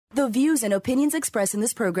The views and opinions expressed in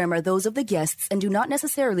this program are those of the guests and do not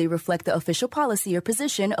necessarily reflect the official policy or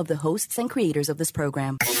position of the hosts and creators of this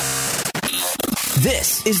program.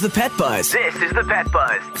 This is the Pet Buzz. This is the Pet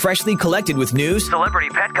Buzz. Freshly collected with news, celebrity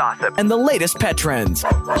pet gossip, and the latest pet trends.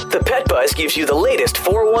 The Pet Buzz gives you the latest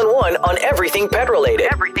 411 on everything pet related.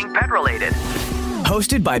 Everything pet related.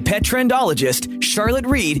 Hosted by Petrendologist Charlotte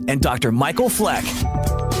Reed and Dr. Michael Fleck.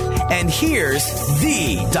 And here's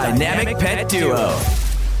the Dynamic Pet Duo.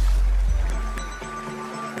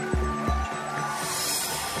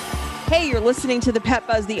 Hey, you're listening to the Pet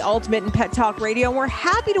Buzz, the ultimate in pet talk radio, and we're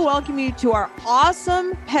happy to welcome you to our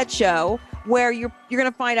awesome pet show where you're going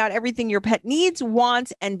to find out everything your pet needs,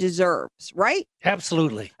 wants, and deserves, right?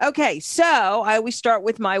 Absolutely. Okay, so I always start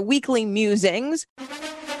with my weekly musings.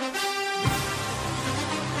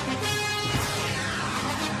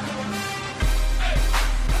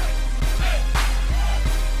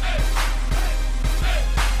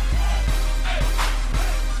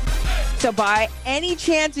 So by any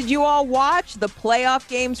chance, did you all watch the playoff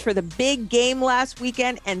games for the big game last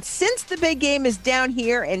weekend? And since the big game is down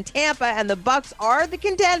here in Tampa and the Bucks are the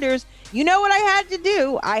contenders, you know what I had to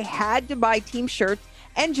do? I had to buy team shirts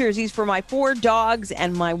and jerseys for my 4 dogs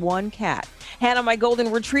and my 1 cat. Hannah, my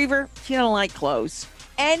golden retriever, she don't like clothes.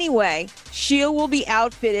 Anyway, she will be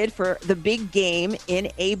outfitted for the big game in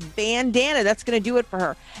a bandana. That's going to do it for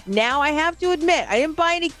her. Now, I have to admit, I didn't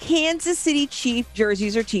buy any Kansas City Chief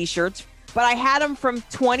jerseys or T-shirts, but I had them from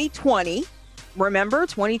 2020. Remember,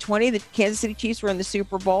 2020, the Kansas City Chiefs were in the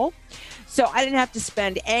Super Bowl. So I didn't have to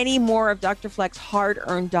spend any more of Dr. Fleck's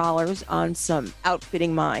hard-earned dollars on some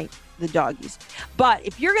outfitting the doggies. But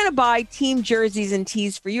if you're going to buy team jerseys and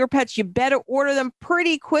tees for your pets, you better order them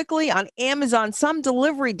pretty quickly on Amazon. Some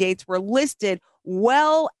delivery dates were listed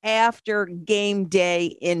well after game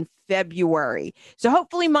day in February. So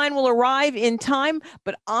hopefully mine will arrive in time,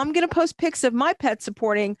 but I'm going to post pics of my pets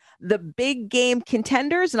supporting the big game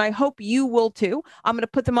contenders, and I hope you will too. I'm going to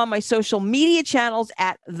put them on my social media channels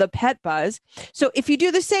at The Pet Buzz. So if you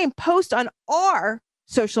do the same, post on our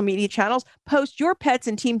social media channels, post your pets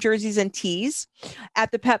and team jerseys and tees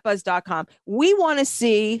at thepetbuzz.com. We want to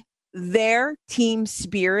see their team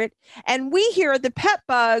spirit. And we here at the Pet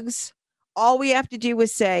Bugs, all we have to do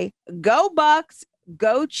is say, go Bucks,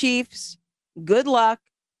 go Chiefs, good luck.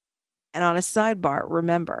 And on a sidebar,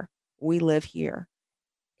 remember, we live here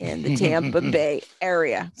in the Tampa Bay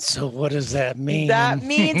area. So what does that mean? That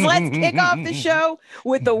means let's kick off the show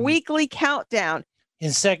with the weekly countdown.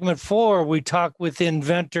 In segment 4, we talk with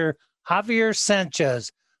inventor Javier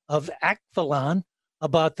Sanchez of Akvelon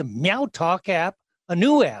about the MeowTalk app, a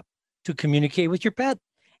new app to communicate with your pet.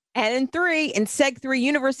 And in Seg 3,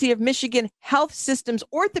 University of Michigan Health Systems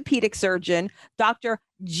orthopedic surgeon, Dr.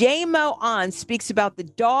 Jaimo Ahn speaks about the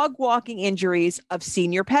dog walking injuries of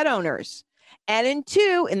senior pet owners. And in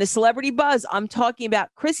 2, in the Celebrity Buzz, I'm talking about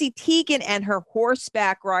Chrissy Teigen and her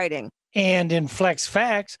horseback riding. And in Flex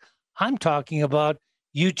Facts, I'm talking about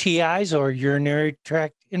UTIs or urinary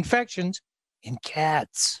tract infections in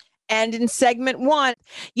cats. And in segment 1,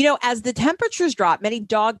 as the temperatures drop, many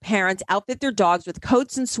dog parents outfit their dogs with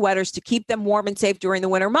coats and sweaters to keep them warm and safe during the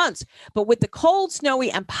winter months. But with the cold,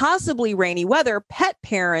 snowy, and possibly rainy weather, pet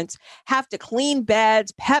parents have to clean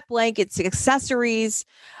beds, pet blankets, accessories,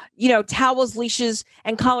 towels, leashes,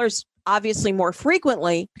 and collars obviously more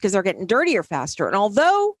frequently because they're getting dirtier faster. And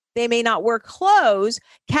although they may not wear clothes,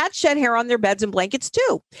 cats shed hair on their beds and blankets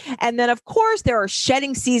too. And then, of course, there are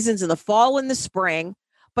shedding seasons in the fall and the spring.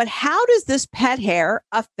 But how does this pet hair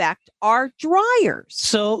affect our dryers?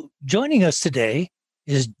 So joining us today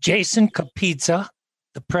is Jason Kapica,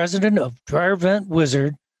 the president of Dryer Vent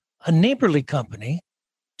Wizard, a neighborly company,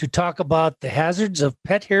 to talk about the hazards of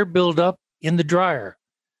pet hair buildup in the dryer.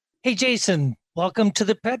 Hey, Jason, welcome to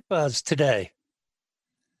the Pet Buzz today.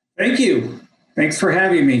 Thank you. Thanks for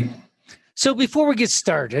having me. So before we get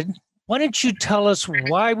started, why don't you tell us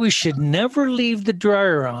why we should never leave the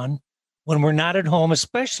dryer on when we're not at home,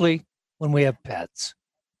 especially when we have pets?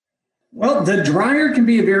 Well, the dryer can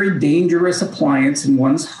be a very dangerous appliance in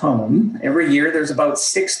one's home. Every year, there's about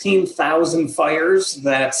 16,000 fires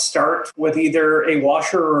that start with either a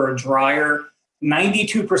washer or a dryer.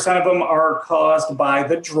 92% of them are caused by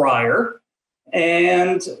the dryer.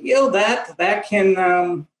 And, that can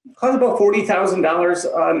cause about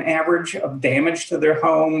 $40,000 on average of damage to their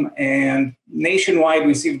home. And nationwide,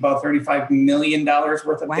 we see about $35 million worth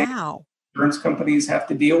of damage insurance companies have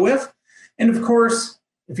to deal with. And of course,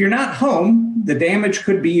 if you're not home, the damage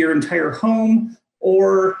could be your entire home,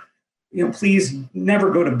 or, please never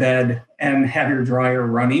go to bed and have your dryer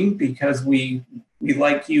running, because we We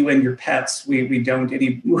like you and your pets. We don't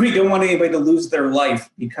want anybody to lose their life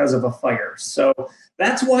because of a fire. So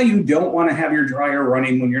that's why you don't want to have your dryer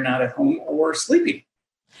running when you're not at home or sleeping.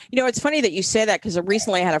 It's funny that you say that, because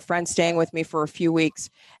recently I had a friend staying with me for a few weeks,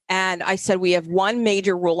 and I said we have one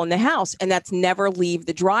major rule in the house, and that's never leave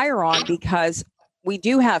the dryer on, because we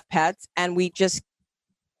do have pets and we just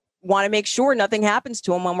want to make sure nothing happens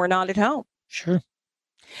to them when we're not at home. Sure.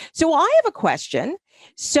 So I have a question.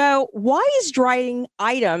 So why is drying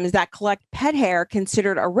items that collect pet hair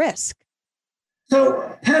considered a risk?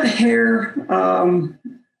 So pet hair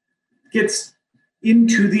gets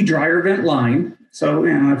into the dryer vent line. So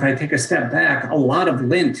if I take a step back, a lot of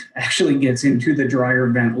lint actually gets into the dryer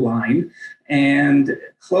vent line, and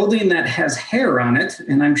clothing that has hair on it,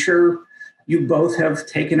 and I'm sure you both have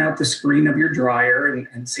taken out the screen of your dryer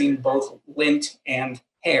and seen both lint and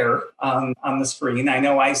hair on the screen. I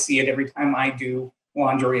know I see it every time I do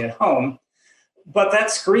laundry at home, but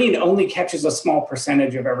that screen only catches a small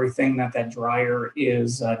percentage of everything that dryer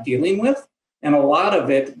is dealing with. And a lot of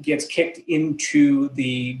it gets kicked into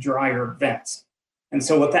the dryer vents. And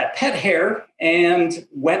so with that pet hair and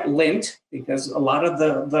wet lint, because a lot of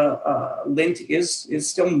the lint is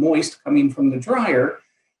still moist coming from the dryer,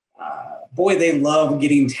 boy, they love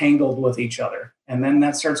getting tangled with each other. And then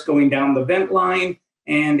that starts going down the vent line,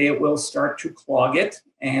 and it will start to clog it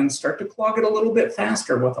a little bit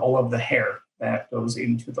faster with all of the hair that goes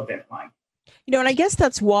into the vent line. And I guess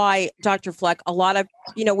that's why, Dr. Fleck, a lot of,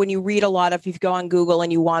 when you read if you go on Google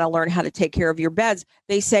and you want to learn how to take care of your beds,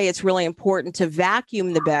 they say it's really important to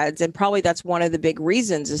vacuum the beds. And probably that's one of the big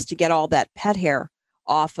reasons, is to get all that pet hair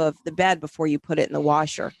off of the bed before you put it in the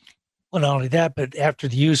washer. Well, not only that, but after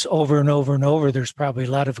the use over and over and over, there's probably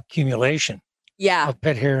a lot of accumulation. Yeah. Of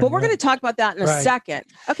pet hair. But we're going to talk about that in a second.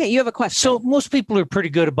 Okay, you have a question. So most people are pretty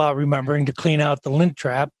good about remembering to clean out the lint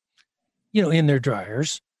trap, in their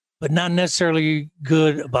dryers, but not necessarily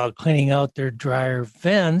good about cleaning out their dryer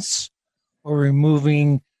vents or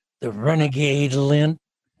removing the renegade lint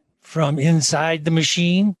from inside the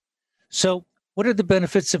machine. So what are the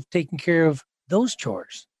benefits of taking care of those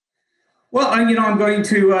chores? Well, I'm going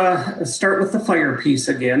to start with the fire piece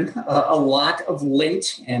again. A lot of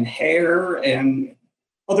lint and hair and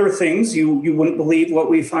other things, you wouldn't believe what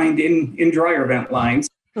we find in dryer vent lines,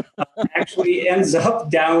 actually ends up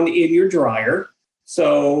down in your dryer.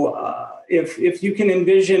 So if you can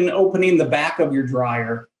envision opening the back of your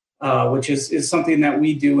dryer, which is something that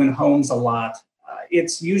we do in homes a lot,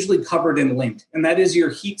 it's usually covered in lint, and that is your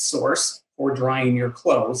heat source for drying your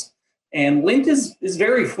clothes. And lint is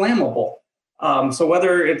very flammable. So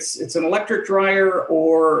whether it's an electric dryer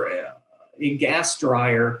or a gas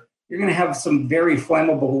dryer, you're going to have some very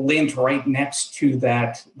flammable lint right next to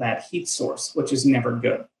that heat source, which is never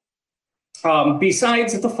good.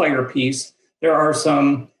 Besides the fire piece, there are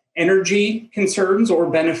some energy concerns or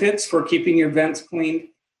benefits for keeping your vents cleaned.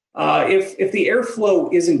 If the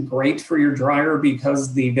airflow isn't great for your dryer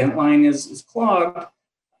because the vent line is clogged,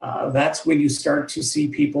 that's when you start to see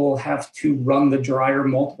people have to run the dryer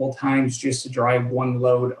multiple times just to dry one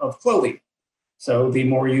load of clothing. So the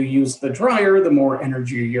more you use the dryer, the more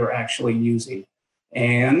energy you're actually using.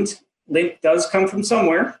 And lint does come from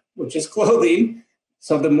somewhere, which is clothing.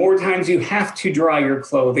 So the more times you have to dry your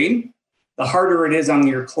clothing, the harder it is on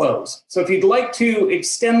your clothes. So if you'd like to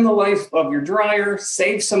extend the life of your dryer,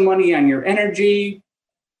 save some money on your energy,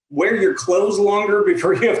 wear your clothes longer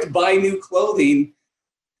before you have to buy new clothing,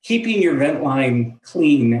 keeping your vent line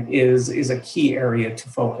clean is a key area to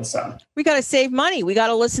focus on. We got to save money. We got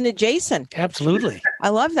to listen to Jason. Absolutely. I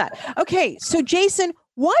love that. Okay, so Jason,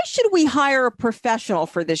 why should we hire a professional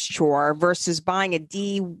for this chore versus buying a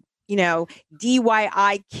DIY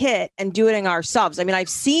kit and doing it ourselves? I mean, I've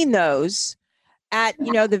seen those at,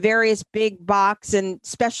 the various big box and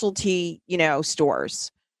specialty,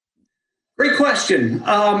 stores. Great question.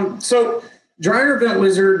 So Dryer Vent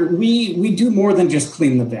Wizard, we do more than just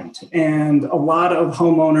clean the vent. And a lot of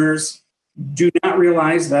homeowners do not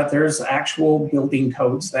realize that there's actual building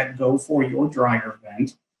codes that go for your dryer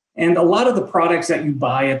vent. And a lot of the products that you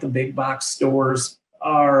buy at the big box stores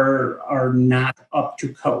are not up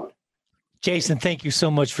to code. Jason, thank you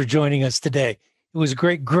so much for joining us today. It was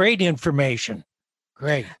great information.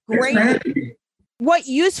 Great. What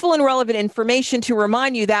useful and relevant information to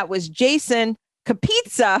remind you. That was Jason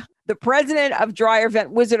Kapica, the president of Dryer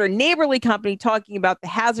Vent Wizard, a neighborly company, talking about the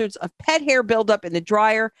hazards of pet hair buildup in the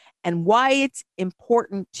dryer and why it's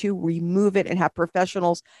important to remove it and have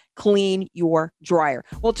professionals clean your dryer.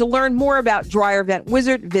 Well, to learn more about Dryer Vent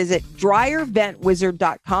Wizard, visit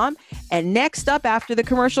dryerventwizard.com. And next up, after the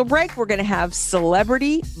commercial break, we're going to have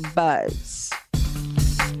Celebrity Buzz.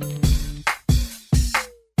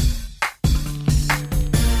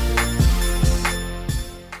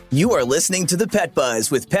 You are listening to The Pet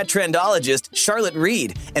Buzz with Petrendologist Charlotte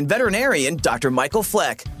Reed and veterinarian Dr. Michael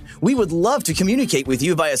Fleck. We would love to communicate with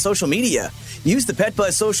you via social media. Use the Pet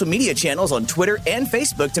Buzz social media channels on Twitter and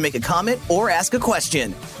Facebook to make a comment or ask a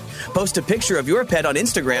question. Post a picture of your pet on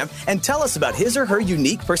Instagram and tell us about his or her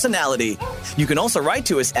unique personality. You can also write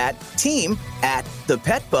to us at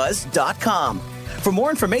team@thepetbuzz.com. For more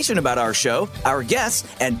information about our show, our guests,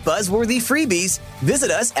 and buzzworthy freebies,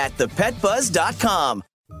 visit us at thepetbuzz.com.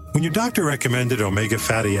 When your doctor recommended omega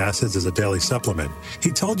fatty acids as a daily supplement, he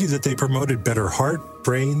told you that they promoted better heart,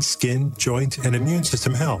 brain, skin, joint, and immune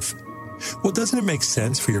system health. Well, doesn't it make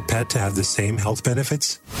sense for your pet to have the same health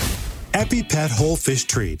benefits? EpiPet Whole Fish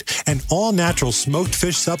Treat, an all-natural smoked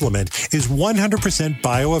fish supplement, is 100%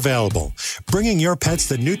 bioavailable, bringing your pets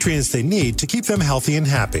the nutrients they need to keep them healthy and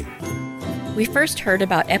happy. We first heard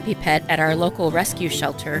about EpiPet at our local rescue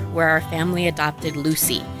shelter where our family adopted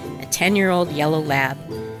Lucy, a 10-year-old yellow lab.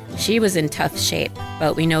 She was in tough shape,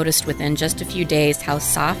 but we noticed within just a few days how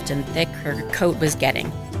soft and thick her coat was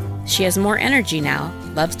getting. She has more energy now,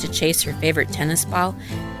 loves to chase her favorite tennis ball,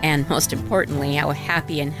 and most importantly, how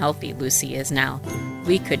happy and healthy Lucy is now.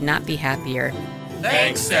 We could not be happier.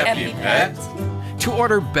 Thanks, EpiPet. To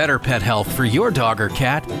order better pet health for your dog or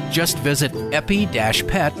cat, just visit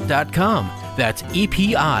epi-pet.com. That's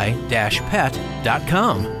epi-pet.com.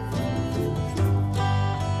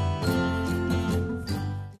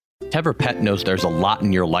 Tever Pet knows there's a lot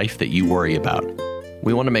in your life that you worry about.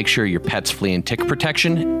 We want to make sure your pet's flea and tick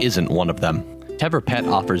protection isn't one of them. Tever Pet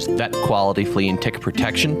offers vet-quality flea and tick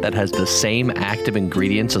protection that has the same active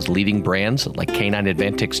ingredients as leading brands like Canine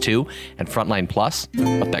Advantix 2 and Frontline Plus,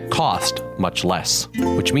 but that cost much less,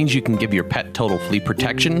 which means you can give your pet total flea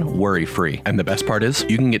protection worry-free. And the best part is,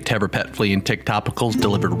 you can get Tever Pet flea and tick topicals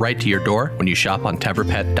delivered right to your door when you shop on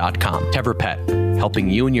TeverPet.com. Tever Pet, helping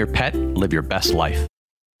you and your pet live your best life.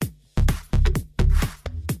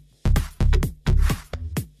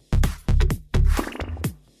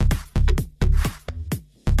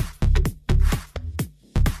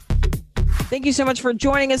 Thank you so much for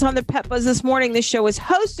joining us on the Pet Buzz this morning. This show is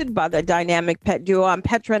hosted by the dynamic pet duo. I'm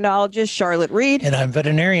Petrendologist Charlotte Reed. And I'm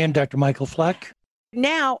veterinarian Dr. Michael Fleck.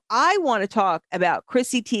 Now, I want to talk about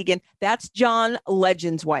Chrissy Teigen. That's John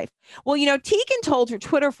Legend's wife. Well, you know, Teigen told her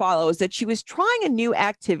Twitter followers that she was trying a new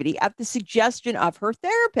activity at the suggestion of her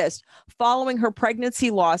therapist following her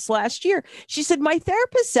pregnancy loss last year. She said, "My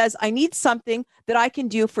therapist says I need something that I can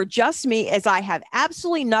do for just me as I have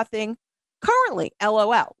absolutely nothing currently,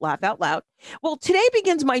 LOL, laugh out loud. Well, today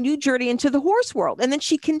begins my new journey into the horse world." And then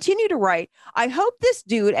she continued to write, "I hope this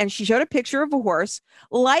dude," and she showed a picture of a horse,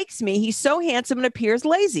 "likes me. He's so handsome and appears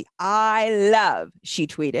lazy. I love," she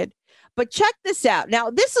tweeted. But check this out. Now,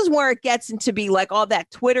 this is where it gets into be like all that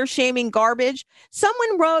Twitter shaming garbage.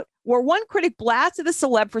 Someone wrote where one critic blasted the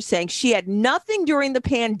celeb for saying she had nothing during the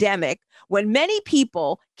pandemic when many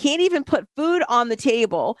people can't even put food on the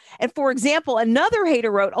table. And for example, another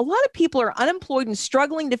hater wrote, "A lot of people are unemployed and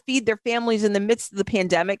struggling to feed their families in the midst of the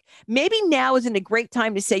pandemic. Maybe now isn't a great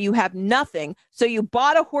time to say you have nothing, so you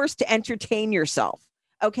bought a horse to entertain yourself."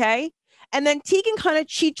 Okay? And then Teigen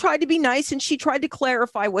she tried to be nice and she tried to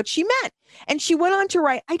clarify what she meant. And she went on to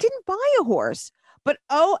write, "I didn't buy a horse, but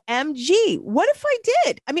OMG, what if I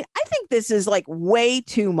did?" I mean, I think this is like way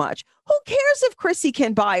too much. Who cares if Chrissy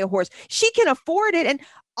can buy a horse? She can afford it. And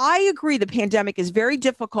I agree the pandemic is very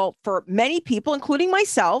difficult for many people, including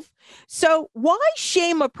myself. So why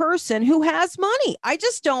shame a person who has money? I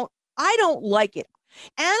don't like it.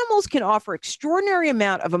 Animals can offer extraordinary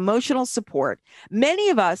amount of emotional support. Many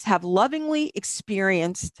of us have lovingly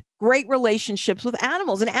experienced great relationships with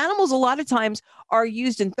animals, and animals a lot of times are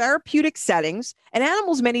used in therapeutic settings, and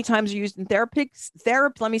animals many times are used in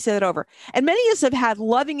let me say that over. And many of us have had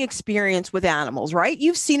loving experience with animals, right?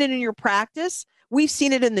 You've seen it in your practice. We've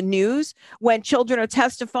seen it in the news when children are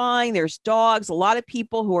testifying. There's dogs, a lot of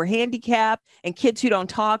people who are handicapped, and kids who don't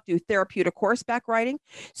talk do therapeutic horseback riding.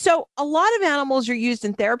 So a lot of animals are used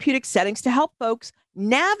in therapeutic settings to help folks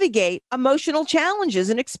navigate emotional challenges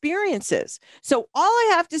and experiences. So all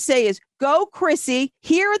I have to say is go, Chrissy.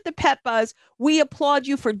 Here at the Pet Buzz, we applaud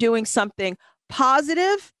you for doing something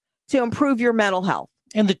positive to improve your mental health.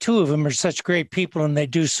 And the two of them are such great people, and they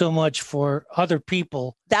do so much for other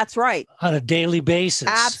people. That's right. On a daily basis.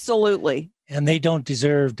 Absolutely. And they don't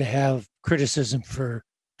deserve to have criticism for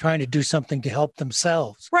trying to do something to help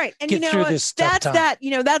themselves. Right. And get through this tough time.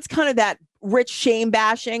 That's kind of that rich shame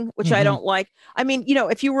bashing, which I don't like. I mean,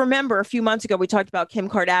 if you remember a few months ago, we talked about Kim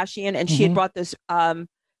Kardashian, and she had brought this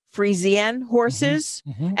Friesian horses,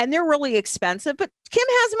 and they're really expensive, but Kim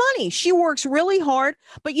has money. She works really hard,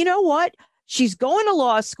 but you know what? She's going to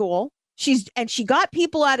law school. She got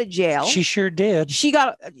people out of jail. She sure did.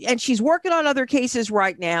 And she's working on other cases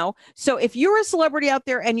right now. So if you're a celebrity out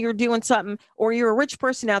there and you're doing something, or you're a rich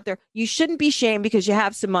person out there, you shouldn't be shamed because you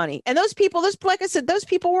have some money. And those people, like I said, those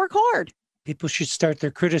people work hard. People should start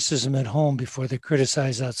their criticism at home before they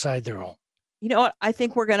criticize outside their home. You know what? I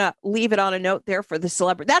think we're going to leave it on a note there for the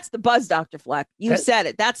celebrity. That's the buzz, Dr. Fleck. You said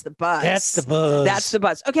it. That's the buzz. That's the buzz. That's the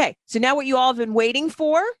buzz. Okay. So now what you all have been waiting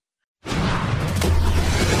for.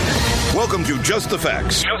 Welcome to Just the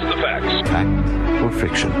Facts. Just the Facts. Fact or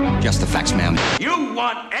fiction? Just the facts, ma'am. You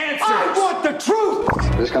want answers. I want the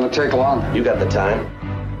truth. This is going to take long. You got the time.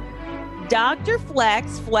 Dr.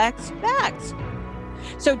 Fleck's Facts.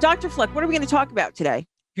 So, Dr. Fleck, what are we going to talk about today?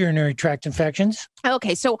 Urinary tract infections.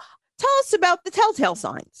 Okay. So tell us about the telltale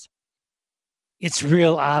signs. It's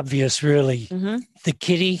real obvious, really. Mm-hmm. The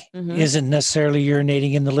kitty isn't necessarily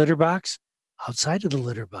urinating in the litter box, outside of the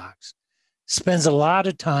litter box. Spends a lot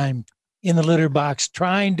of time in the litter box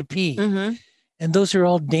trying to pee. Mm-hmm. And those are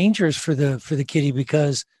all dangerous for the kitty,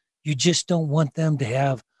 because you just don't want them to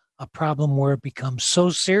have a problem where it becomes so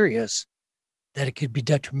serious that it could be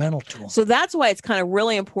detrimental to them. So that's why it's kind of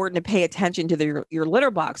really important to pay attention to your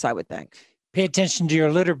litter box, I would think. Pay attention to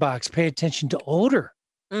your litter box. Pay attention to odor.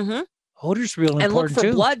 Mm-hmm. Odor's real important, and look for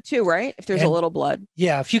too. Blood too, right? If there's a little blood.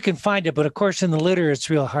 Yeah, if you can find it. But of course, in the litter,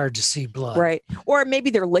 it's real hard to see blood. Right. Or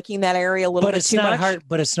maybe they're licking that area a little bit too much.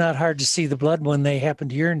 But it's not hard to see the blood when they happen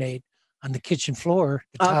to urinate on the kitchen floor,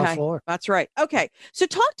 the tile floor. That's right. Okay. So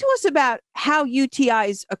talk to us about how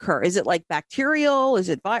UTIs occur. Is it like bacterial? Is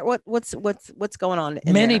it what's going on?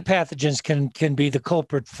 Many pathogens can be the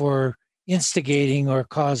culprit for instigating or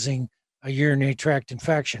causing a urinary tract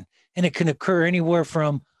infection. And it can occur anywhere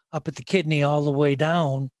from up at the kidney all the way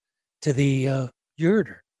down to the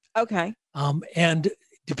ureter. Okay. And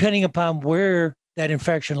depending upon where that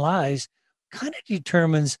infection lies, kind of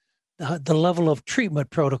determines the level of treatment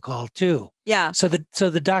protocol too. Yeah. So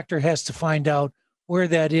the doctor has to find out where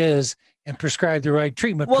that is and prescribe the right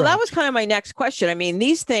treatment. Well, that was kind of my next question. I mean,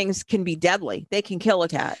 these things can be deadly. They can kill a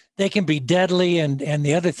cat. They can be deadly. And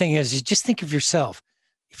the other thing is, you just think of yourself.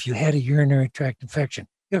 If you had a urinary tract infection,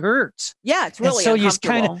 it hurts. Yeah, it's really so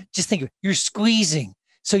uncomfortable. you kind of just think you're squeezing.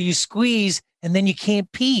 So you squeeze and then you can't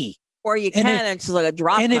pee. Or you can, and it's like a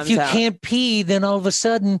drop. And if you out. can't pee, then all of a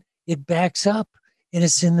sudden it backs up and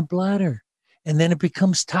it's in the bladder. And then it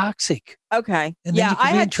becomes toxic. Okay. And then you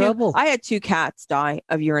can be in trouble. I had two cats die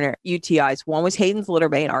of urinary UTIs. One was Hayden's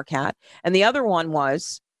Litterbane, our cat. And the other one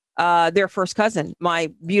was their first cousin, my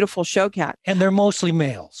beautiful show cat. And they're mostly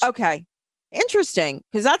males. Okay. Interesting.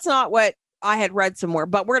 Because that's not what I had read somewhere,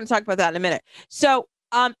 but we're going to talk about that in a minute. So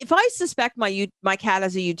if I suspect my cat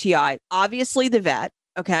has a UTI, obviously the vet,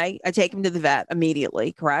 okay, I take him to the vet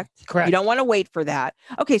immediately, correct? Correct. You don't want to wait for that.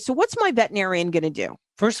 Okay, so what's my veterinarian going to do?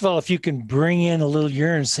 First of all, if you can bring in a little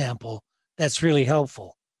urine sample, that's really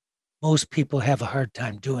helpful. Most people have a hard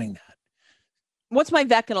time doing that. What's my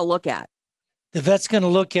vet going to look at? The vet's going to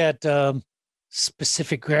look at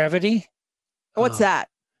specific gravity. What's that?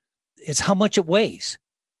 It's how much it weighs.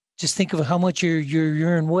 Just think of how much your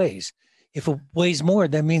urine weighs. If it weighs more,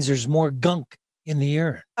 that means there's more gunk in the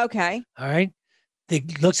urine. Okay. All right.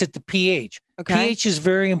 It looks at the pH. Okay. pH is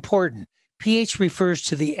very important. pH refers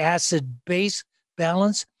to the acid-base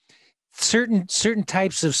balance. Certain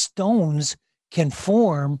types of stones can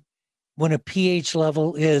form when a pH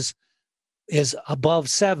level is above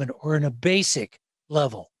 7 or in a basic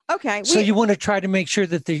level. Okay. So you want to try to make sure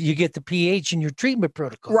that you get the pH in your treatment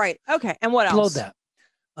protocol. Right. Okay. And what else? Below that.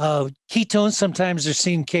 Ketones sometimes are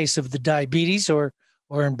seen in case of the diabetes or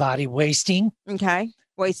in body wasting. Okay.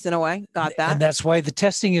 Wasting away. Got that. And that's why the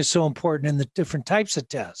testing is so important in the different types of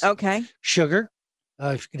tests. Okay. Sugar.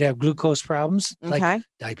 If you could have glucose problems, like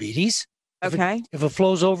diabetes. Okay. If it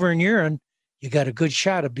flows over in urine, you got a good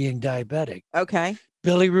shot of being diabetic. Okay.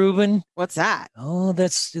 Bilirubin. What's that? Oh,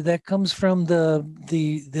 that comes from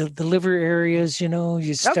the liver areas.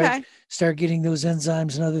 You start getting those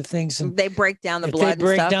enzymes and other things, and they break down the if blood. They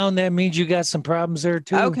break down. That means you got some problems there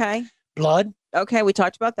too. Okay. Blood. Okay, we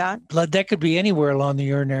talked about that. Blood, that could be anywhere along the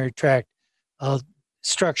urinary tract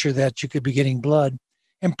structure that you could be getting blood,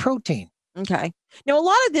 and protein. Okay. Now, a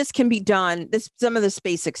lot of this can be done. Some of this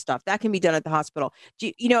basic stuff that can be done at the hospital.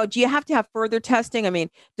 Do you have to have further testing? I mean,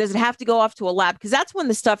 does it have to go off to a lab? Because that's when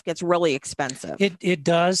the stuff gets really expensive. It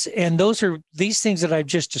does. And these things that I've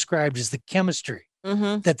just described is the chemistry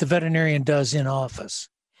that the veterinarian does in office.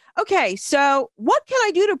 Okay. So what can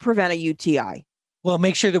I do to prevent a UTI? Well,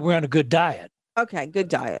 make sure that we're on a good diet. Okay. Good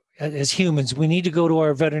diet. As humans, we need to go to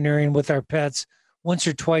our veterinarian with our pets once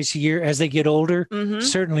or twice a year as they get older,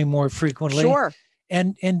 certainly more frequently. Sure.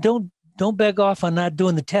 And don't beg off on not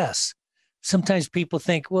doing the tests. sometimes people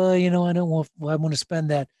think, well, I want to spend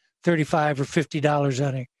that $35 or $50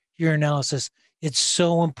 on a urinalysis. It's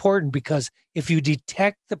so important because if you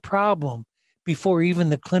detect the problem before even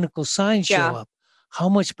the clinical signs show up, how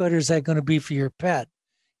much better is that going to be for your pet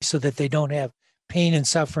so that they don't have pain and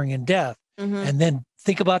suffering and death? And then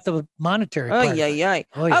think about the monetary part. Oh, yeah.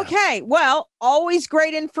 Okay. Well, always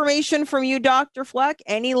great information from you, Dr. Fleck.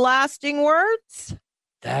 Any lasting words?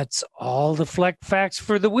 That's all the Fleck facts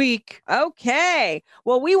for the week. Okay.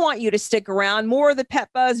 Well, we want you to stick around. More of the Pet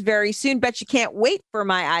Buzz very soon. Bet you can't wait for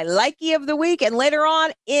my I Likey of the week. And later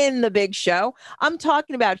on in the big show, I'm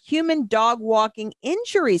talking about human dog walking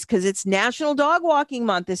injuries because it's National Dog Walking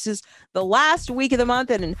Month. This is the last week of the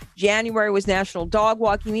month, and in January was National Dog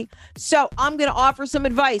Walking Week. So I'm going to offer some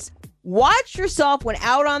advice. Watch yourself when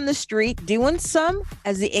out on the street doing some,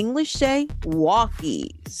 as the English say,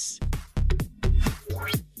 walkies.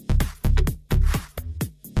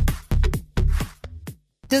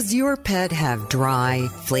 Does your pet have dry,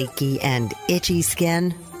 flaky, and itchy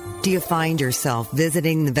skin? Do you find yourself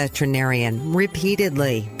visiting the veterinarian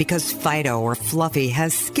repeatedly because Fido or Fluffy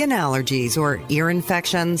has skin allergies or ear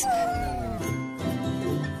infections?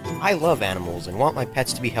 I love animals and want my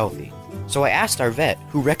pets to be healthy. So I asked our vet,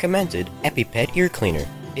 who recommended EpiPet Ear Cleaner.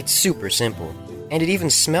 It's super simple, and it even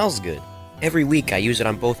smells good. Every week I use it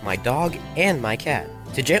on both my dog and my cat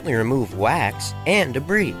to gently remove wax and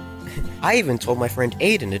debris. I even told my friend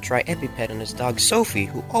Aiden to try EpiPet on his dog Sophie,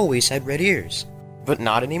 who always had red ears. But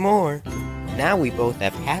not anymore. Now we both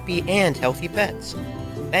have happy and healthy pets.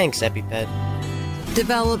 Thanks, EpiPet.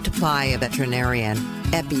 Developed by a veterinarian,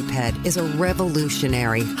 EpiPet is a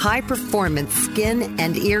revolutionary, high-performance skin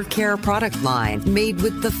and ear care product line made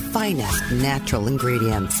with the finest natural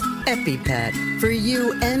ingredients. EpiPet, for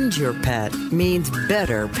you and your pet, means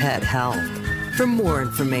better pet health. For more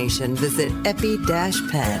information, visit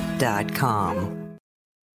epi-pet.com.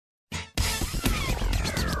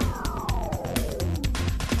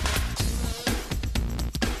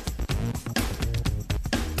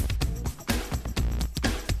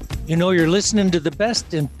 You're listening to the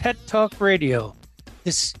best in Pet Talk Radio.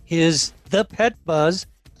 This is the Pet Buzz.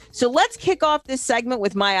 So let's kick off this segment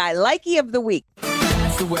with my I Likey of the week.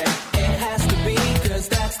 That's the way it has to be, 'cause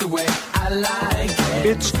that's the way I like it.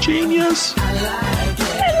 It's genius. I like it.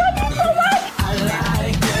 I love it so much. I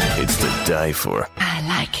like it. It's to die for. I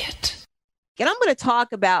like it. And I'm going to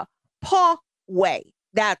talk about Pawway.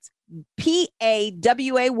 That's PAWAY.com.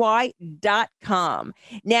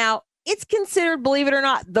 Now, it's considered, believe it or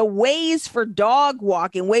not, the Waze for dog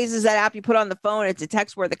walking. Waze is that app you put on the phone. It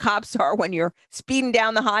detects where the cops are when you're speeding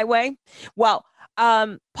down the highway. Well,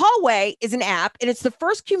 Pawway is an app, and it's the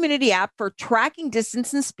first community app for tracking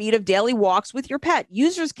distance and speed of daily walks with your pet.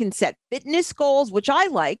 Users can set fitness goals, which I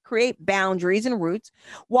like, create boundaries and routes,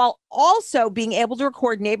 while also being able to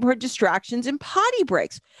record neighborhood distractions and potty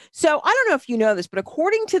breaks. So I don't know if you know this, but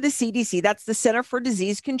according to the CDC, that's the Center for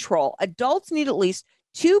Disease Control, adults need at least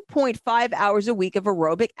 2.5 hours a week of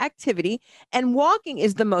aerobic activity, and walking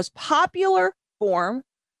is the most popular form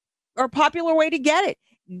or popular way to get it.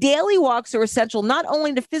 Daily walks are essential not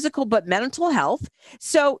only to physical but mental health.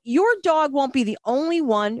 So your dog won't be the only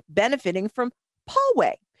one benefiting from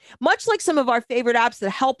Pawway. Much like some of our favorite apps that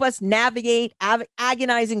help us navigate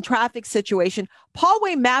agonizing traffic situation,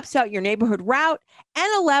 Pawway maps out your neighborhood route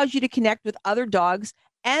and allows you to connect with other dogs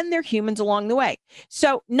and their humans along the way.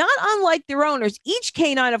 So not unlike their owners, each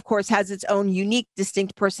canine, of course, has its own unique,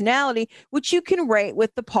 distinct personality, which you can rate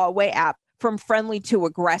with the Pawway app from friendly to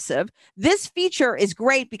aggressive. This feature is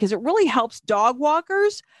great because it really helps dog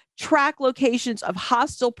walkers track locations of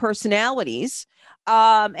hostile personalities.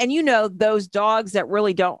 And those dogs that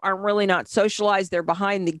aren't really not socialized, they're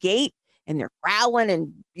behind the gate and they're growling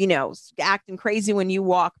and, acting crazy when you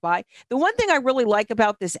walk by. The one thing I really like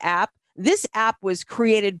about this app was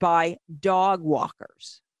created by dog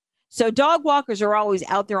walkers. So dog walkers are always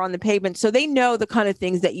out there on the pavement, so they know the kind of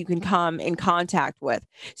things that you can come in contact with.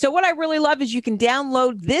 So what I really love is you can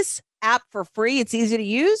download this app for free. It's easy to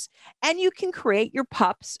use, and you can create your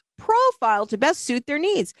pup's profile to best suit their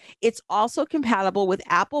needs. It's also compatible with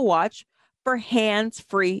Apple Watch for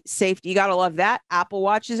hands-free safety. You got to love that. Apple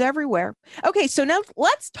Watch is everywhere. Okay, so now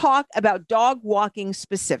let's talk about dog walking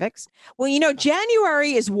specifics. Well,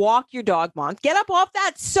 January is Walk Your Dog Month. Get up off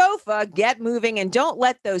that sofa, get moving, and don't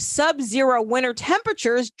let those sub-zero winter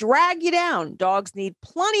temperatures drag you down. Dogs need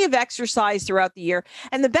plenty of exercise throughout the year,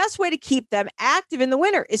 and the best way to keep them active in the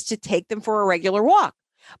winter is to take them for a regular walk.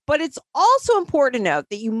 But it's also important to note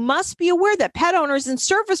that you must be aware that pet owners and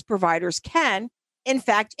service providers can in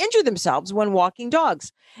fact, injure themselves when walking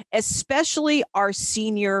dogs, especially our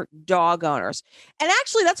senior dog owners. And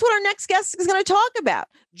actually, that's what our next guest is going to talk about.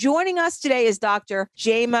 Joining us today is Dr.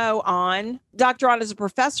 Jaimo Ahn. Dr. Ahn is a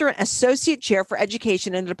professor and associate chair for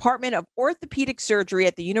education in the Department of Orthopedic Surgery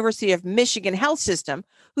at the University of Michigan Health System,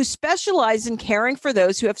 who specializes in caring for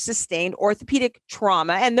those who have sustained orthopedic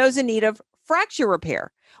trauma and those in need of fracture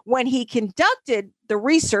repair. When he conducted the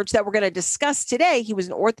research that we're going to discuss today, he was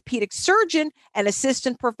an orthopedic surgeon and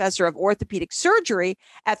assistant professor of orthopedic surgery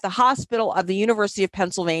at the Hospital of the University of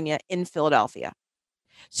Pennsylvania in Philadelphia.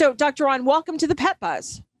 So, Dr. Ahn, welcome to the Pet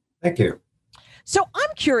Buzz. Thank you. So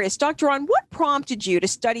I'm curious, Dr. Ahn, what prompted you to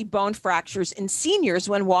study bone fractures in seniors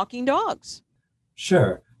when walking dogs?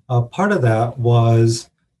 Sure. Part of that was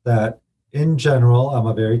that in general, I'm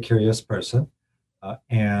a very curious person.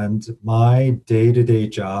 And my day-to-day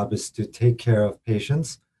job is to take care of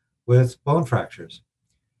patients with bone fractures.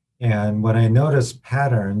 And when I notice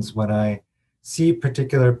patterns, when I see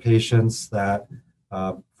particular patients that,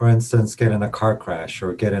 for instance, get in a car crash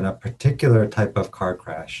or get in a particular type of car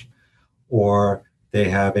crash, or they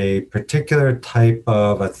have a particular type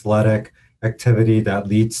of athletic activity that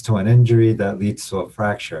leads to an injury, that leads to a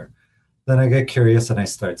fracture, then I get curious and I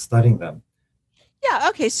start studying them. Yeah.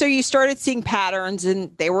 Okay. So you started seeing patterns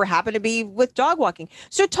and they happened to be with dog walking.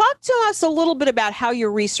 So talk to us a little bit about how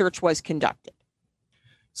your research was conducted.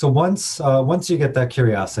 So once you get that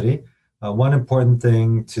curiosity, one important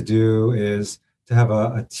thing to do is to have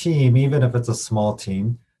a team, even if it's a small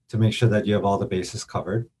team, to make sure that you have all the bases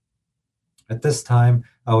covered. At this time,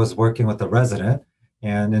 I was working with a resident,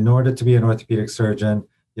 and in order to be an orthopedic surgeon,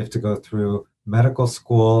 you have to go through medical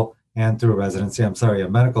school and through residency. A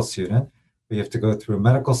medical student. You have to go through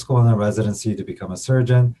medical school and a residency to become a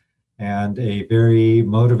surgeon. And a very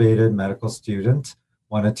motivated medical student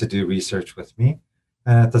wanted to do research with me.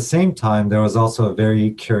 And at the same time, there was also a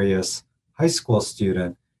very curious high school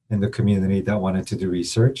student in the community that wanted to do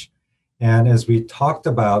research. And as we talked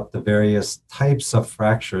about the various types of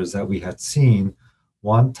fractures that we had seen,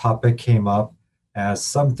 one topic came up as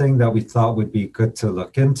something that we thought would be good to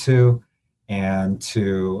look into and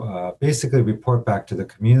to basically report back to the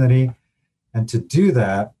community. And to do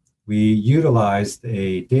that, we utilized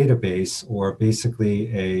a database, or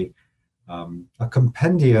basically a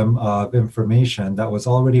compendium of information that was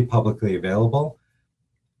already publicly available.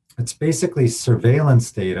 It's basically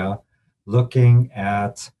surveillance data looking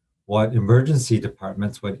at what emergency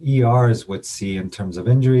departments, what ERs would see in terms of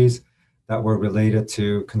injuries that were related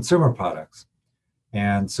to consumer products.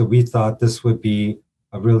 And so we thought this would be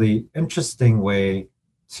a really interesting way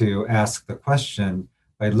to ask the question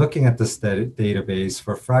by looking at this database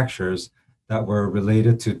for fractures that were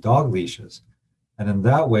related to dog leashes. And in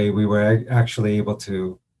that way, we were actually able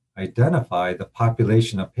to identify the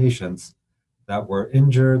population of patients that were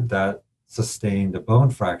injured, that sustained a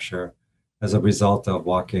bone fracture as a result of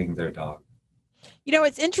walking their dog. You know,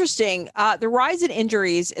 it's interesting. The rise in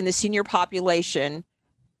injuries in the senior population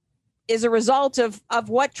is a result of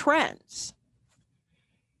what trends?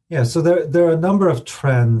 Yeah, so there are a number of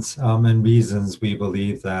trends and reasons we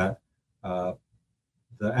believe that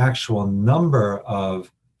the actual number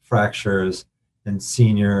of fractures in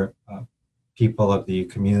senior people of the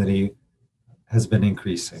community has been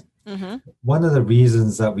increasing. Mm-hmm. One of the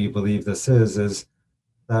reasons that we believe this is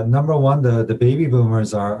that, number one, the baby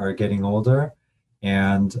boomers are getting older,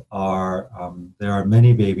 and there are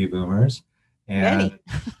many baby boomers. And many.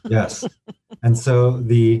 Yes. And so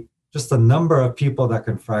just the number of people that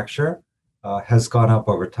can fracture has gone up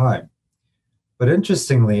over time. But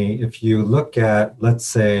interestingly, if you look at, let's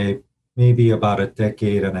say, maybe about a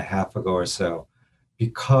decade and a half ago or so,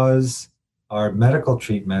 because our medical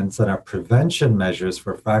treatments and our prevention measures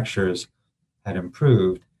for fractures had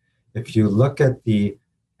improved, if you look at the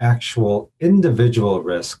actual individual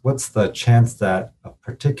risk, what's the chance that a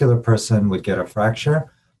particular person would get a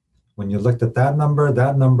fracture? When you looked at that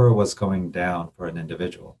number was going down for an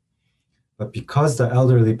individual. But because the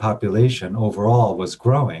elderly population overall was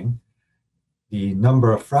growing, the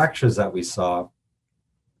number of fractures that we saw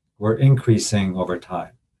were increasing over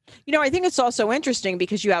time. You know, I think it's also interesting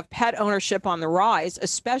because you have pet ownership on the rise,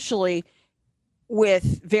 especially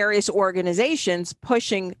with various organizations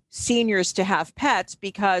pushing seniors to have pets,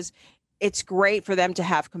 because it's great for them to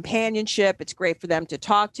have companionship. It's great for them to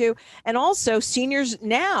talk to. And also, seniors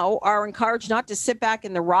now are encouraged not to sit back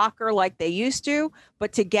in the rocker like they used to,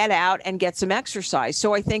 but to get out and get some exercise.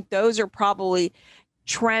 So I think those are probably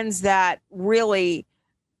trends that really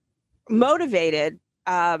motivated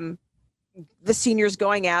the seniors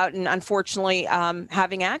going out and unfortunately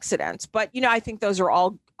having accidents. But, you know, I think those are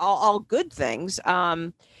all good things.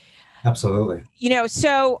 Absolutely.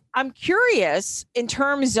 So I'm curious in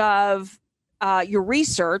terms of your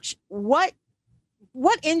research, what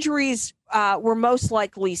injuries were most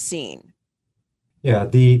likely seen? Yeah,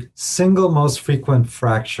 the single most frequent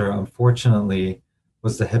fracture, unfortunately,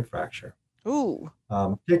 was the hip fracture. Ooh.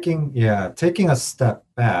 Taking a step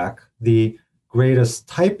back, the greatest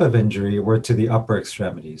type of injury were to the upper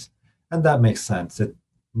extremities. And that makes sense. It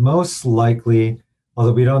most likely,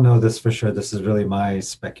 although we don't know this for sure, this is really my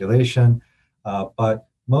speculation, but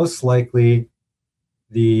most likely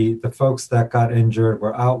the folks that got injured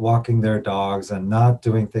were out walking their dogs and not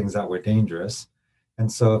doing things that were dangerous. And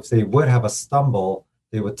so if they would have a stumble,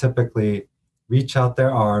 they would typically reach out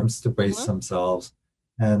their arms to brace themselves.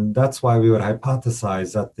 And that's why we would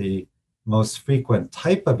hypothesize that the most frequent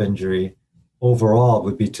type of injury overall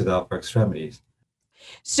would be to the upper extremities.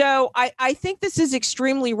 So I think this is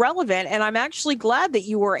extremely relevant, and I'm actually glad that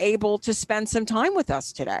you were able to spend some time with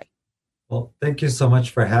us today. Well, thank you so much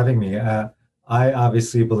for having me. I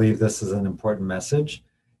obviously believe this is an important message,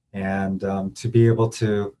 and to be able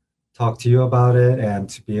to talk to you about it and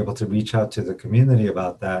to be able to reach out to the community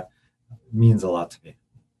about that means a lot to me.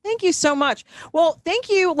 Thank you so much. Well, thank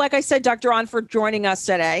you, like I said, Dr. Ahn, for joining us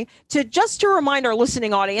today. To remind our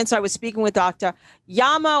listening audience, I was speaking with Dr.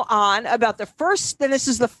 Jaimo Ahn about this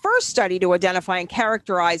is the first study to identify and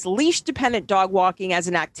characterize leash-dependent dog walking as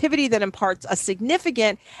an activity that imparts a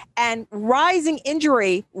significant and rising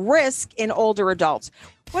injury risk in older adults.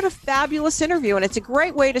 What a fabulous interview. And it's a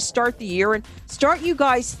great way to start the year and start you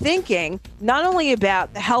guys thinking not only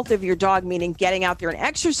about the health of your dog, meaning getting out there and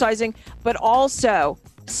exercising, but also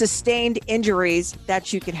sustained injuries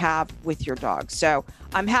that you can have with your dog. So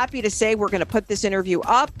I'm happy to say we're going to put this interview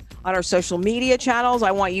up on our social media channels.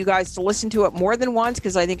 I want you guys to listen to it more than once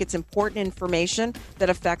because I think it's important information that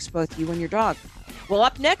affects both you and your dog. Well,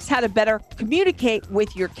 up next, how to better communicate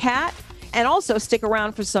with your cat, and also stick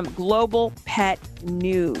around for some global pet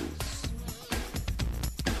news.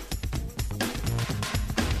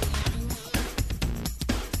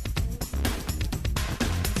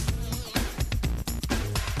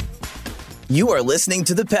 You are listening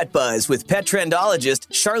to The Pet Buzz with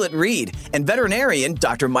Petrendologist Charlotte Reed and veterinarian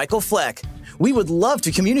Dr. Michael Fleck. We would love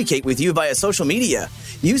to communicate with you via social media.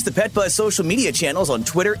 Use the Pet Buzz social media channels on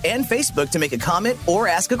Twitter and Facebook to make a comment or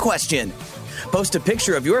ask a question. Post a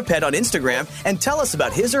picture of your pet on Instagram and tell us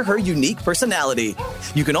about his or her unique personality.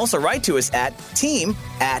 You can also write to us at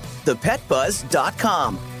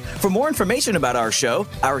team@thepetbuzz.com. For more information about our show,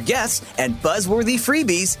 our guests, and buzzworthy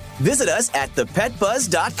freebies, visit us at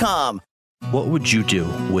thepetbuzz.com. What would you do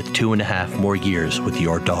with 2.5 more years with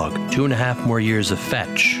your dog? 2.5 more years of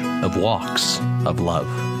fetch, of walks, of love.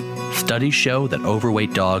 Studies show that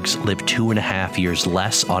overweight dogs live 2.5 years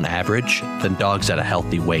less on average than dogs at a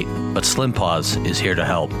healthy weight. But Slim Paws is here to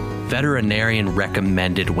help. Veterinarian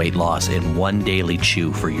recommended weight loss in one daily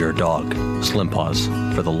chew for your dog. Slim Paws,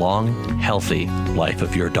 for the long, healthy life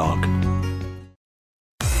of your dog.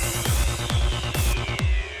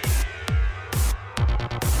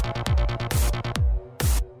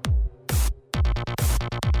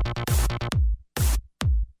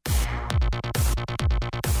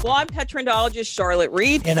 Well, I'm Petrendologist Charlotte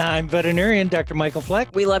Reed. And I'm veterinarian Dr. Michael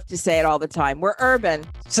Fleck. We love to say it all the time. We're urban,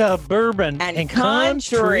 suburban, and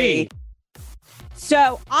country.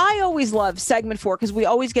 So I always love segment 4 because we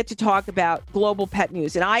always get to talk about global pet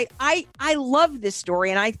news. And I love this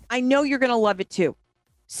story, and I know you're going to love it too.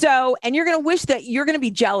 So, and you're going to wish that you're going to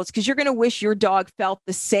be jealous because you're going to wish your dog felt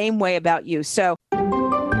the same way about you. So.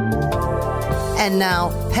 And now,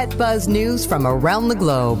 Pet Buzz news from around the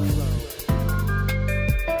globe.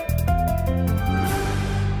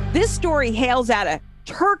 This story hails out of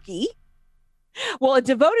Turkey. Well, a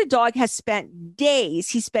devoted dog has spent days.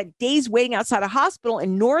 He spent days waiting outside a hospital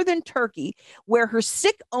in northern Turkey where her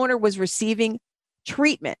sick owner was receiving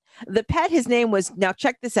treatment. The pet, his name was, now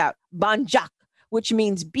check this out, Bancak, which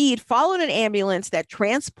means bead, followed an ambulance that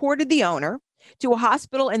transported the owner to a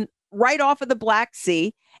hospital and right off of the Black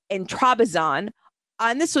Sea in Trabzon.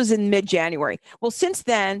 And this was in mid-January. Well, since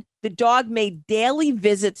then, the dog made daily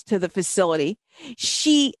visits to the facility.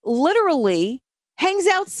 She literally hangs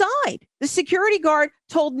outside. The security guard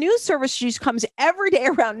told news service she comes every day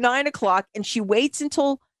around 9 o'clock and she waits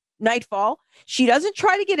until nightfall. She doesn't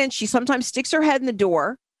try to get in. She sometimes sticks her head in the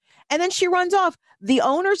door and then she runs off. The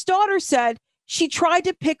owner's daughter said she tried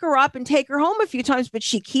to pick her up and take her home a few times, but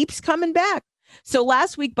she keeps coming back. So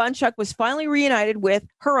last week, Bancak was finally reunited with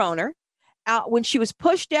her owner when she was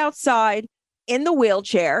pushed outside in the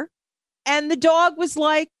wheelchair, and the dog was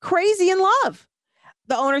like crazy in love.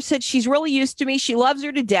 The owner said she's really used to me. She loves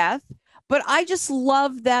her to death, But I just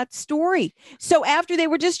love that story. So after they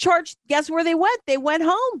were discharged, guess where they went? They went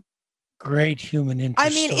home. Great human interest.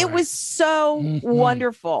 I mean, story. it was so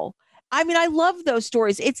wonderful. I mean, I love those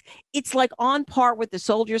stories. It's like on par with the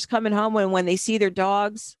soldiers coming home when they see their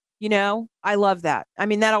dogs. You know, I love that. I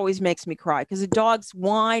mean, that always makes me cry because the dogs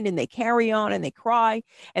whine and they carry on and they cry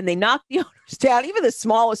and they knock the owners down, even the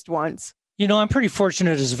smallest ones. You know, I'm pretty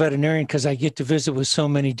fortunate as a veterinarian because I get to visit with so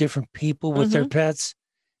many different people with their pets.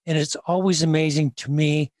 And it's always amazing to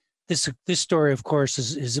me. This story, of course,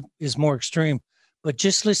 is more extreme, but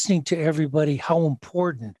just listening to everybody, how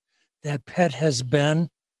important that pet has been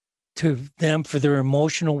to them for their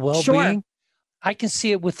emotional well-being. Sure. I can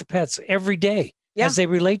see it with the pets every day as they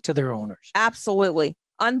relate to their owners. Absolutely.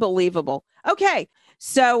 Unbelievable. Okay.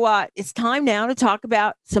 So it's time now to talk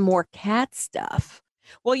about some more cat stuff.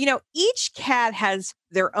 Well, you know, each cat has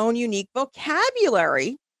their own unique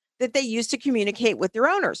vocabulary that they use to communicate with their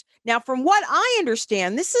owners. Now, from what I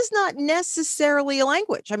understand, this is not necessarily a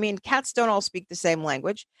language. I mean, cats don't all speak the same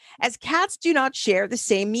language, as cats do not share the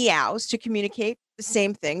same meows to communicate the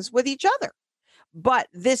same things with each other. But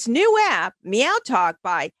this new app, MeowTalk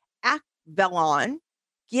by Akvelon,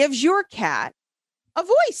 gives your cat a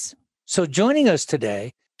voice. So joining us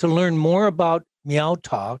today to learn more about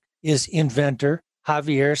MeowTalk is inventor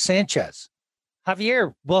Javier Sanchez.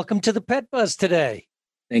 Javier, welcome to the Pet Buzz today.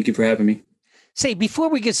 Thank you for having me. Say, before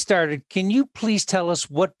we get started, can you please tell us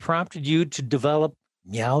what prompted you to develop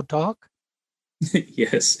MeowTalk?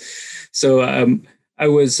 Yes. So I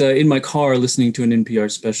was in my car listening to an NPR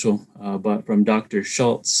special from Dr.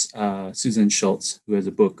 Schultz, Susan Schultz, who has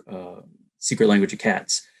a book, Secret Language of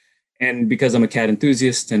Cats. And because I'm a cat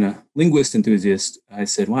enthusiast and a linguist enthusiast, I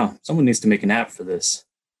said, wow, someone needs to make an app for this.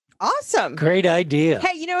 Awesome. Great idea.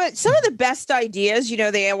 Hey, you know what? Some of the best ideas, you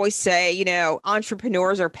know, they always say, you know,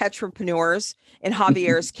 entrepreneurs or petrepreneurs in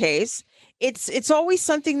Javier's case. It's always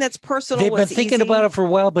something that's personal. They've been thinking about it for a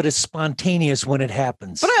while, but it's spontaneous when it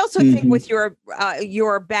happens. But I also think with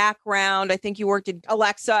your background, I think you worked at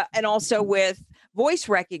Alexa and also with voice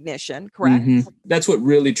recognition, correct? That's what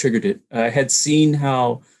really triggered it. I had seen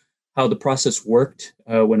how the process worked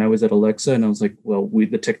when I was at Alexa, and I was like, well,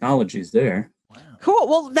 the technology's there. Cool.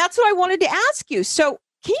 Well, that's what I wanted to ask you. So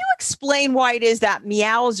can you explain why it is that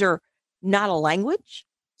meows are not a language?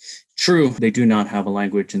 True. They do not have a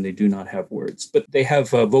language and they do not have words, but they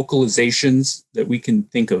have vocalizations that we can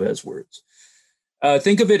think of as words.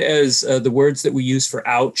 Think of it as the words that we use for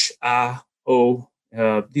ouch, ah, oh.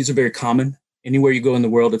 These are very common. Anywhere you go in the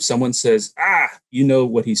world, if someone says, ah, you know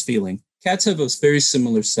what he's feeling. Cats have a very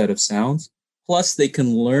similar set of sounds. Plus, they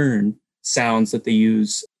can learn sounds that they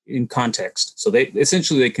use in context. So they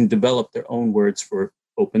can develop their own words for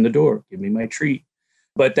open the door, give me my treat.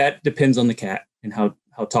 But that depends on the cat and how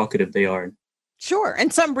talkative they are. Sure.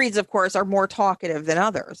 And some breeds, of course, are more talkative than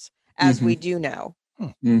others, as we do know.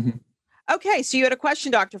 Okay. So you had a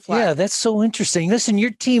question, Dr. Fleck. Yeah, that's so interesting. Listen,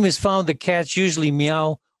 your team has found that cats usually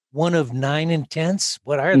meow one of 9 intents.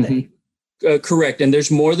 What are they? Correct. And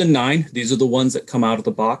there's more than 9. These are the ones that come out of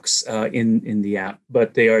the box in the app.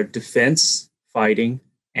 But they are defense, fighting,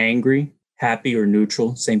 angry, happy, or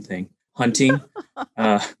neutral. Same thing. Hunting,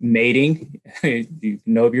 mating. You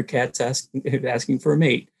know if your cat's asking for a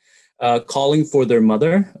mate. Calling for their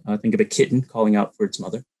mother. Think of a kitten calling out for its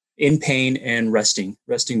mother. In pain, and resting.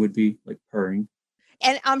 Resting would be like purring.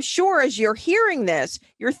 And I'm sure as you're hearing this,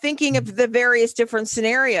 you're thinking of the various different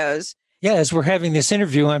scenarios. Yeah, as we're having this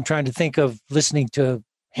interview, I'm trying to think of listening to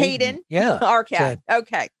Hayden. Yeah. Our cat.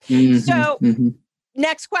 Okay. So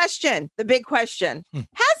next question, the big question.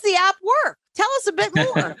 How's the app work? Tell us a bit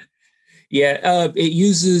more. It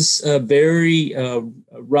uses very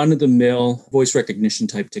run-of-the-mill voice recognition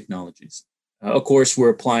type technologies. Of course, we're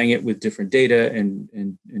applying it with different data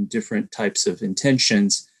and different types of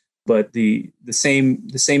intentions, but the same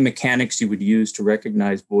mechanics you would use to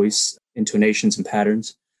recognize voice intonations and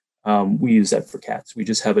patterns, we use that for cats. We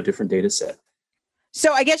just have a different data set.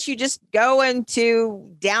 So I guess you just go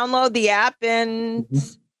into download the app and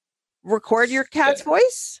record your cat's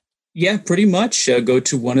voice? Yeah, pretty much. Go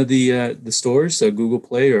to one of the stores, Google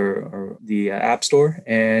Play or the App Store,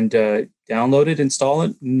 and download it, install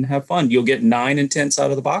it, and have fun. You'll get 9 intents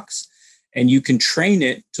out of the box, and you can train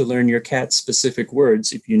it to learn your cat's specific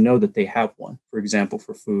words if you know that they have one. For example,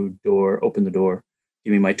 for food, door, open the door,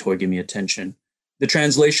 give me my toy, give me attention. The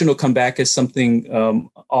translation will come back as something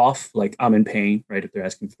off, like I'm in pain, right, if they're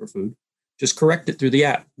asking for food. Just correct it through the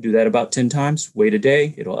app. Do that about 10 times. Wait a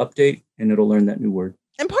day. It'll update, and it'll learn that new word.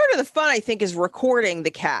 And part of the fun, I think, is recording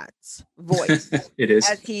the cat's voice. It is.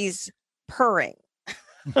 As he's purring.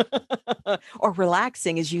 Or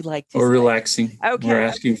relaxing, as you like to or say. relaxing. Okay. Or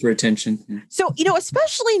asking for attention. Yeah. So,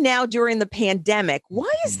 especially now during the pandemic,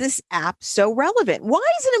 why is this app so relevant? Why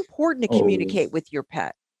is it important to communicate with your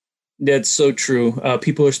pet? That's so true.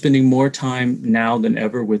 People are spending more time now than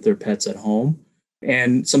ever with their pets at home.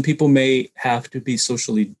 And some people may have to be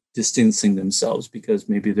socially distancing themselves because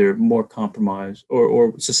maybe they're more compromised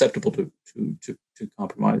or susceptible to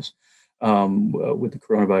compromise with the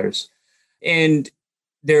coronavirus. And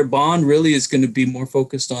their bond really is going to be more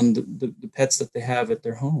focused on the pets that they have at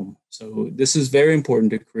their home. So this is very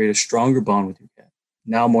important to create a stronger bond with your cat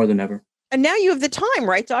now more than ever. And now you have the time,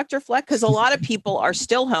 right, Dr. Fleck? Because a lot of people are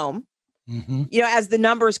still home, as the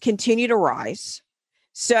numbers continue to rise.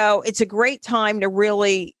 So it's a great time to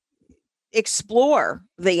really explore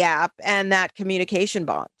the app and that communication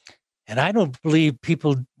bond. And I don't believe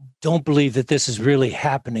people don't believe that this is really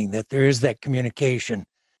happening, that there is that communication.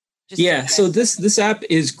 So this app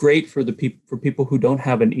is great for people who don't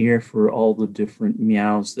have an ear for all the different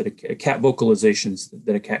meows that a cat vocalizations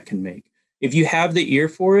that a cat can make. If you have the ear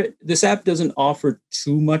for it, this app doesn't offer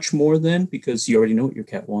too much more than because you already know what your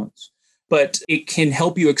cat wants. But it can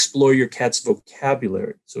help you explore your cat's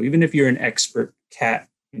vocabulary. So even if you're an expert cat,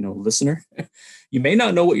 listener, you may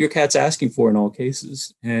not know what your cat's asking for in all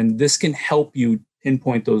cases. And this can help you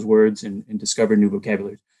pinpoint those words and discover new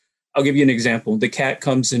vocabulary. I'll give you an example. The cat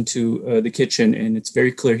comes into the kitchen and it's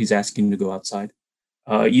very clear he's asking to go outside.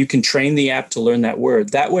 You can train the app to learn that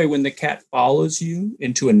word. That way, when the cat follows you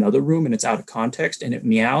into another room and it's out of context and it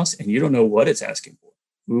meows and you don't know what it's asking for,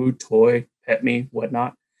 food, toy, pet me,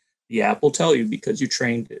 whatnot, the app will tell you because you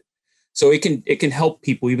trained it. So it can help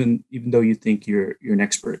people even though you think you're an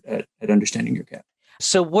expert at understanding your cat.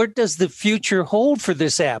 So what does the future hold for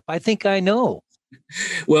this app? I think I know.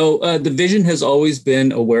 Well, the vision has always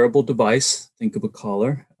been a wearable device. Think of a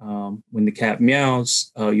collar. When the cat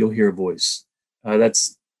meows, you'll hear a voice.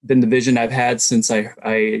 That's been the vision I've had since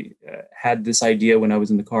I had this idea when I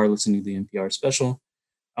was in the car listening to the NPR special.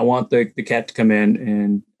 I want the cat to come in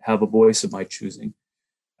and have a voice of my choosing.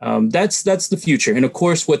 That's the future. And of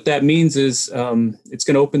course, what that means is it's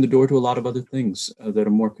going to open the door to a lot of other things that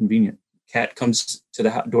are more convenient. Cat comes to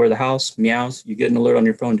the door of the house, meows, you get an alert on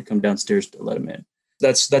your phone to come downstairs to let him in.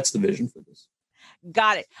 That's the vision for this.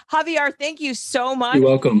 Got it. Javier, thank you so much. You're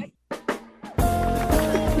welcome.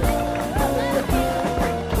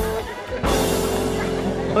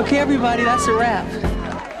 Okay, everybody, that's a wrap.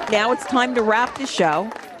 Now it's time to wrap the show.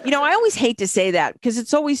 I always hate to say that because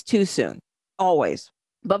it's always too soon. Always.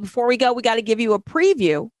 But before we go, we got to give you a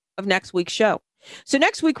preview of next week's show. So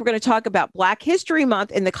next week, we're going to talk about Black History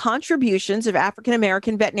Month and the contributions of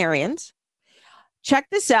African-American veterinarians. Check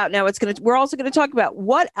this out. Now we're also going to talk about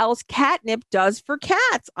what else catnip does for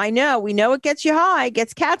cats. We know it gets you high,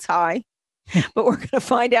 gets cats high, but we're going to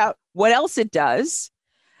find out what else it does.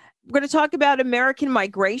 We're going to talk about American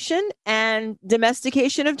migration and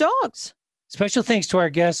domestication of dogs. Special thanks to our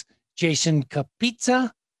guests, Jason Kapica,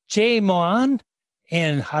 Jaimo Ahn,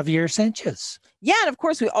 and Javier Sanchez. Yeah, and of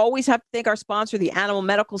course, we always have to thank our sponsor, the Animal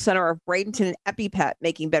Medical Center of Bradenton and EpiPet,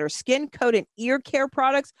 making better skin, coat, and ear care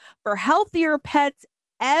products for healthier pets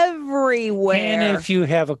everywhere. And if you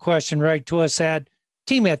have a question, write to us at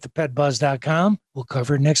team@thepetbuzz.com. We'll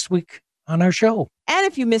cover it next week on our show. And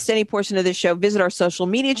if you missed any portion of this show, visit our social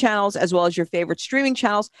media channels as well as your favorite streaming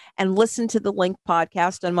channels and listen to the Link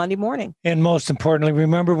podcast on Monday morning. And most importantly,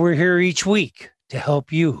 remember, we're here each week to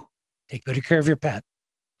help you take better care of your pet.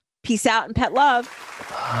 Peace out and pet love.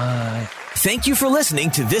 Bye. Thank you for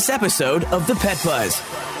listening to this episode of The Pet Buzz.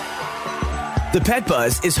 The Pet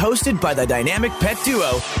Buzz is hosted by the dynamic pet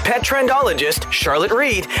duo, Petrendologist Charlotte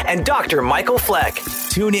Reed and Dr. Michael Fleck.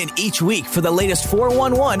 Tune in each week for the latest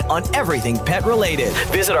 411 on everything pet related.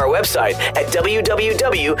 Visit our website at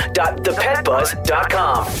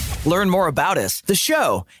www.thepetbuzz.com. Learn more about us, the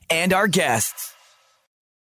show, and our guests.